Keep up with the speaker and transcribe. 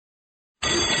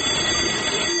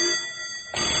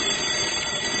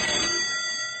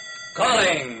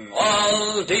Calling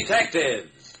all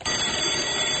detectives.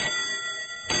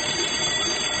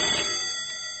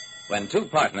 When two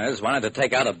partners wanted to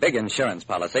take out a big insurance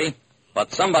policy,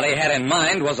 what somebody had in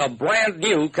mind was a brand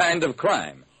new kind of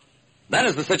crime. That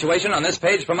is the situation on this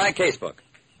page from my casebook.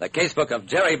 The casebook of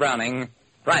Jerry Browning,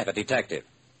 private detective.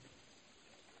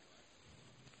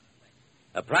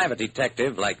 A private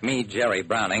detective like me, Jerry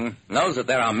Browning, knows that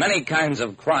there are many kinds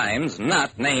of crimes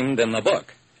not named in the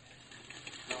book.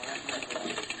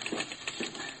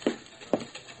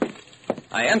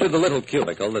 I entered the little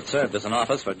cubicle that served as an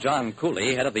office for John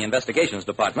Cooley, head of the investigations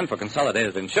department for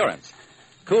Consolidated Insurance.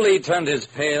 Cooley turned his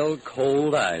pale,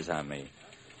 cold eyes on me.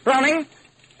 Browning,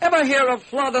 ever hear of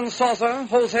Flood and Saucer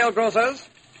Wholesale Grocers?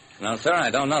 No, sir, I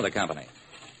don't know the company.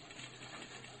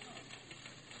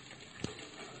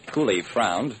 Cooley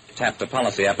frowned, tapped a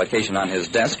policy application on his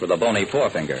desk with a bony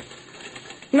forefinger.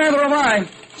 Neither have I,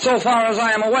 so far as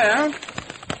I am aware.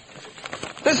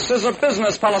 This is a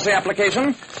business policy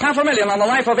application, $500,000 on the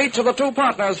life of each of the two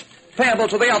partners, payable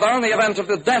to the other in the event of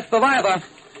the death of either.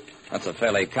 That's a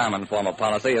fairly common form of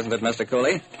policy, isn't it, Mr.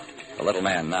 Cooley? The little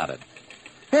man nodded.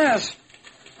 Yes.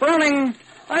 Browning,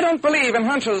 I don't believe in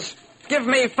hunches. Give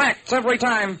me facts every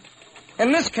time.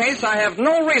 In this case, I have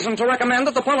no reason to recommend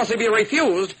that the policy be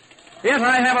refused, yet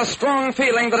I have a strong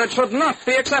feeling that it should not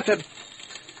be accepted.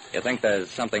 You think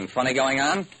there's something funny going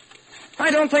on?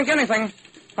 I don't think anything.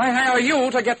 I hire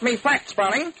you to get me facts,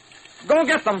 Browning. Go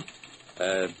get them.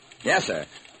 Yes, sir.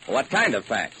 What kind of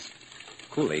facts?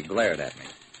 Cooley glared at me.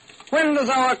 When does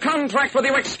our contract with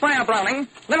you expire, Browning?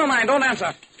 Never mind, don't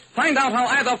answer. Find out how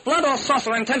either Flood or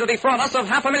Saucer intend to defraud us of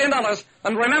 $500,000.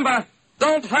 And remember,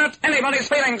 don't hurt anybody's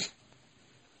feelings.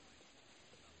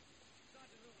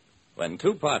 When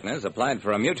two partners applied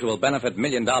for a mutual benefit $1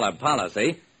 million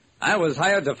policy, I was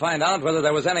hired to find out whether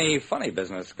there was any funny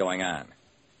business going on.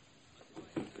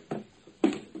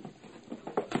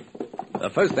 The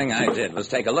first thing I did was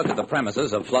take a look at the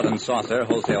premises of Flood and Saucer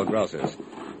Wholesale Grocers.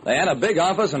 They had a big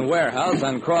office and warehouse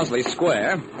on Crosley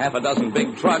Square, half a dozen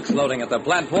big trucks loading at the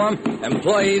platform,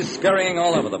 employees scurrying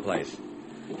all over the place.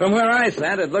 From where I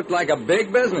sat, it looked like a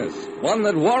big business, one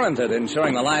that warranted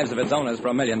insuring the lives of its owners for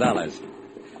 $1 million.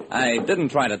 I didn't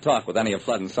try to talk with any of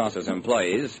Flood and Saucer's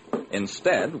employees.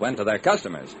 Instead, went to their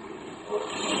customers.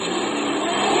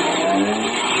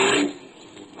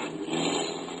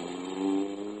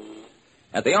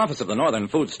 At the office of the Northern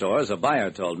Food Stores, a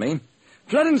buyer told me,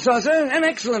 Flood and Saucer, an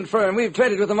excellent firm. We've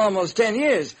traded with them almost 10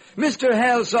 years. Mr.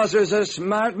 Hal Saucer's a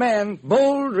smart man,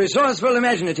 bold, resourceful,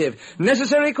 imaginative.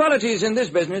 Necessary qualities in this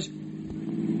business.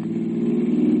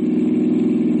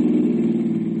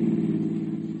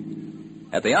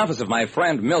 At the office of my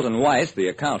friend Milton Weiss, the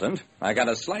accountant, I got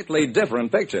a slightly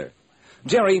different picture.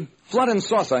 Jerry, Flood and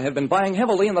Saucer have been buying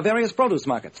heavily in the various produce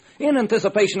markets in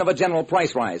anticipation of a general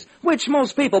price rise, which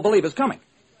most people believe is coming.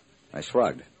 I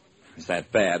shrugged. Is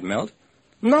that bad, Milt?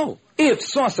 No, if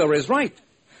Saucer is right.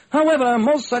 However,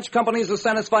 most such companies are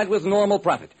satisfied with normal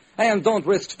profit and don't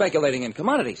risk speculating in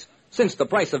commodities, since the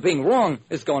price of being wrong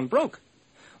is going broke.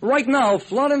 Right now,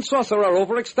 Flood and Saucer are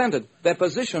overextended. Their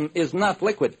position is not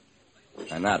liquid.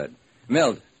 I nodded.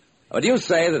 Milt, would you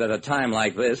say that at a time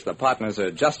like this, the partners are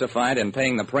justified in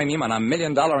paying the premium on a $1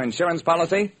 million insurance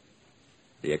policy?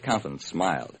 The accountant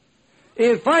smiled.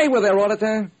 If I were their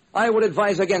auditor, I would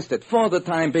advise against it for the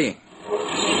time being.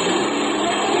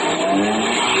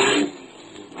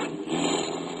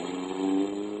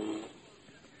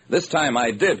 This time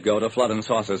I did go to Flood and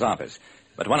Saucer's office.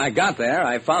 But when I got there,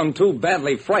 I found two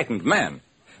badly frightened men.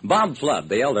 Bob Flood,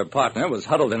 the elder partner, was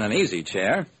huddled in an easy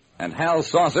chair, and Hal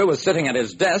Saucer was sitting at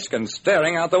his desk and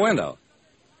staring out the window.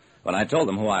 When I told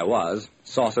them who I was,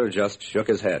 Saucer just shook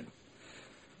his head.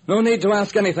 No need to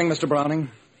ask anything, Mr. Browning.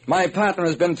 My partner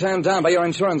has been turned down by your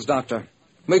insurance doctor.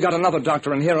 We got another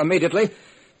doctor in here immediately,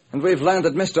 and we've learned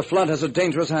that Mr. Flood has a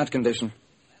dangerous heart condition.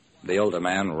 The older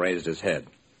man raised his head.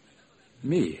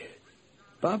 Me?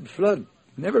 Bob Flood?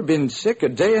 Never been sick a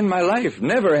day in my life.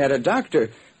 Never had a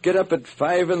doctor. Get up at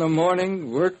 5 in the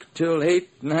morning, work till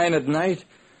 8, 9 at night.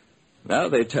 Now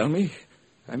they tell me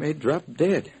I may drop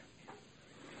dead.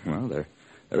 Well,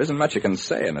 there isn't much you can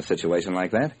say in a situation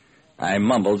like that. I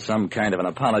mumbled some kind of an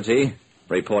apology,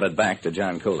 reported back to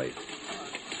John Cooley.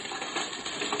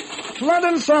 Flood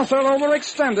and Saucer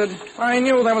overextended. I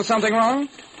knew there was something wrong.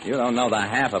 You don't know the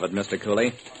half of it, Mr.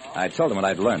 Cooley. I told him what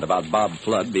I'd learned about Bob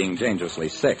Flood being dangerously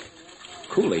sick.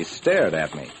 Cooley stared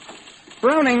at me.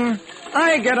 Browning,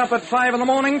 I get up at 5 in the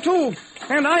morning, too,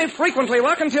 and I frequently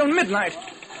work until midnight.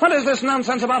 What is this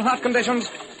nonsense about heart conditions?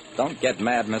 Don't get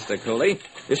mad, Mr. Cooley.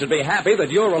 You should be happy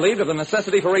that you're relieved of the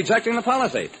necessity for rejecting the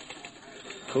policy.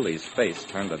 Cooley's face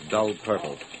turned a dull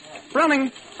purple.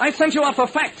 Browning, I sent you out for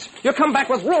facts. You come back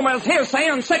with rumors, hearsay,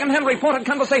 and second-hand reported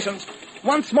conversations.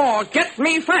 Once more, get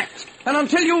me facts. And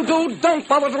until you do, don't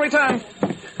bother to return.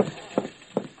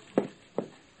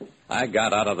 I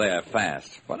got out of there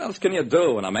fast. What else can you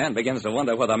do when a man begins to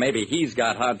wonder whether maybe he's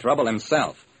got heart trouble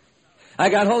himself? I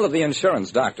got hold of the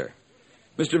insurance doctor.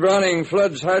 Mr. Browning,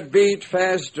 Flood's heartbeat,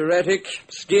 fast, erratic,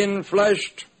 skin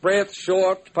flushed, breath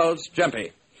short, pulse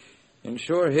jumpy.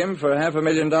 Insure him for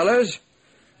 $500,000.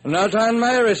 Not on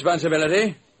my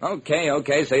responsibility.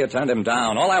 Okay, so you turned him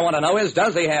down. All I want to know is,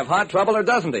 does he have heart trouble or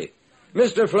doesn't he?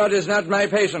 Mr. Flood is not my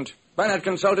patient. Why not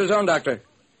consult his own doctor?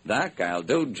 Doc, I'll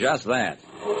do just that.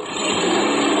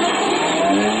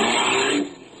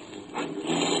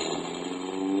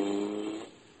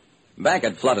 Back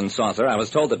at Flood and Saucer, I was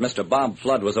told that Mr. Bob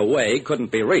Flood was away, couldn't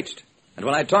be reached. And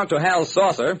when I talked to Hal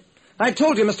Saucer... I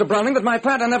told you, Mr. Browning, that my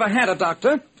partner never had a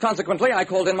doctor. Consequently, I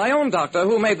called in my own doctor,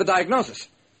 who made the diagnosis.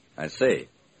 I see.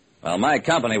 Well, my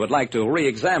company would like to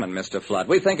re-examine Mr. Flood.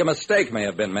 We think a mistake may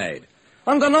have been made.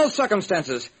 Under no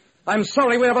circumstances. I'm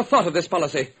sorry we ever thought of this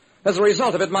policy. As a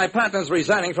result of it, my partner's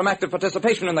resigning from active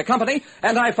participation in the company,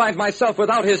 and I find myself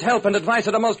without his help and advice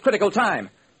at a most critical time.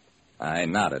 I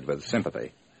nodded with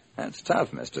sympathy. That's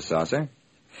tough, Mr. Saucer.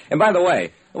 And by the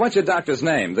way, what's your doctor's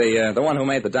name, the one who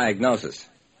made the diagnosis?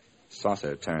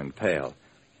 Saucer turned pale.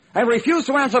 I refuse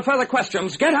to answer further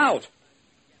questions. Get out!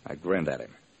 I grinned at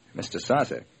him. Mr.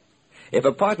 Saucer, if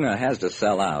a partner has to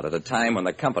sell out at a time when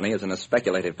the company is in a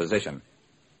speculative position,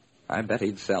 I bet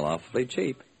he'd sell awfully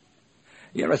cheap.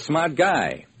 You're a smart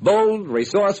guy. Bold,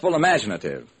 resourceful,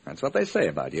 imaginative. That's what they say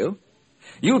about you.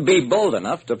 You'd be bold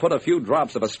enough to put a few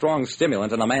drops of a strong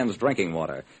stimulant in a man's drinking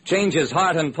water, change his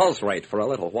heart and pulse rate for a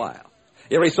little while.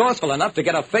 You're resourceful enough to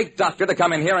get a fake doctor to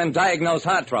come in here and diagnose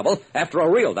heart trouble after a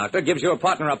real doctor gives your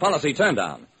partner a policy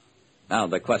turndown. Now,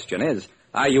 the question is,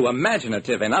 are you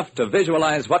imaginative enough to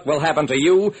visualize what will happen to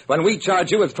you when we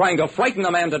charge you with trying to frighten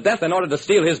a man to death in order to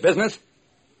steal his business?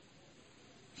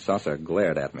 Saucer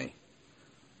glared at me.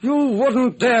 You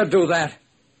wouldn't dare do that.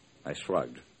 I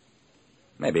shrugged.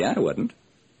 Maybe I wouldn't.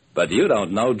 But you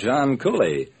don't know John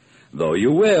Cooley, though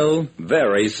you will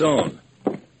very soon.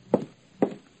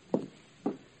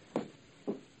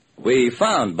 We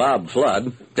found Bob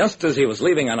Flood just as he was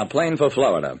leaving on a plane for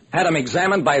Florida. Had him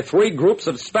examined by 3 groups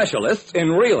of specialists in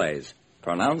relays,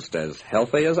 pronounced as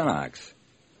healthy as an ox.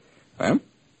 Well,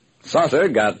 Saucer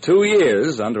got 2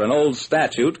 years under an old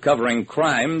statute covering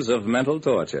crimes of mental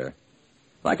torture.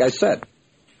 Like I said,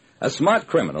 a smart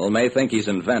criminal may think he's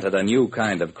invented a new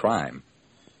kind of crime,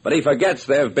 but he forgets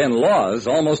there have been laws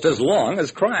almost as long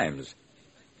as crimes.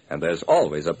 And there's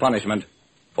always a punishment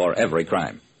for every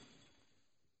crime.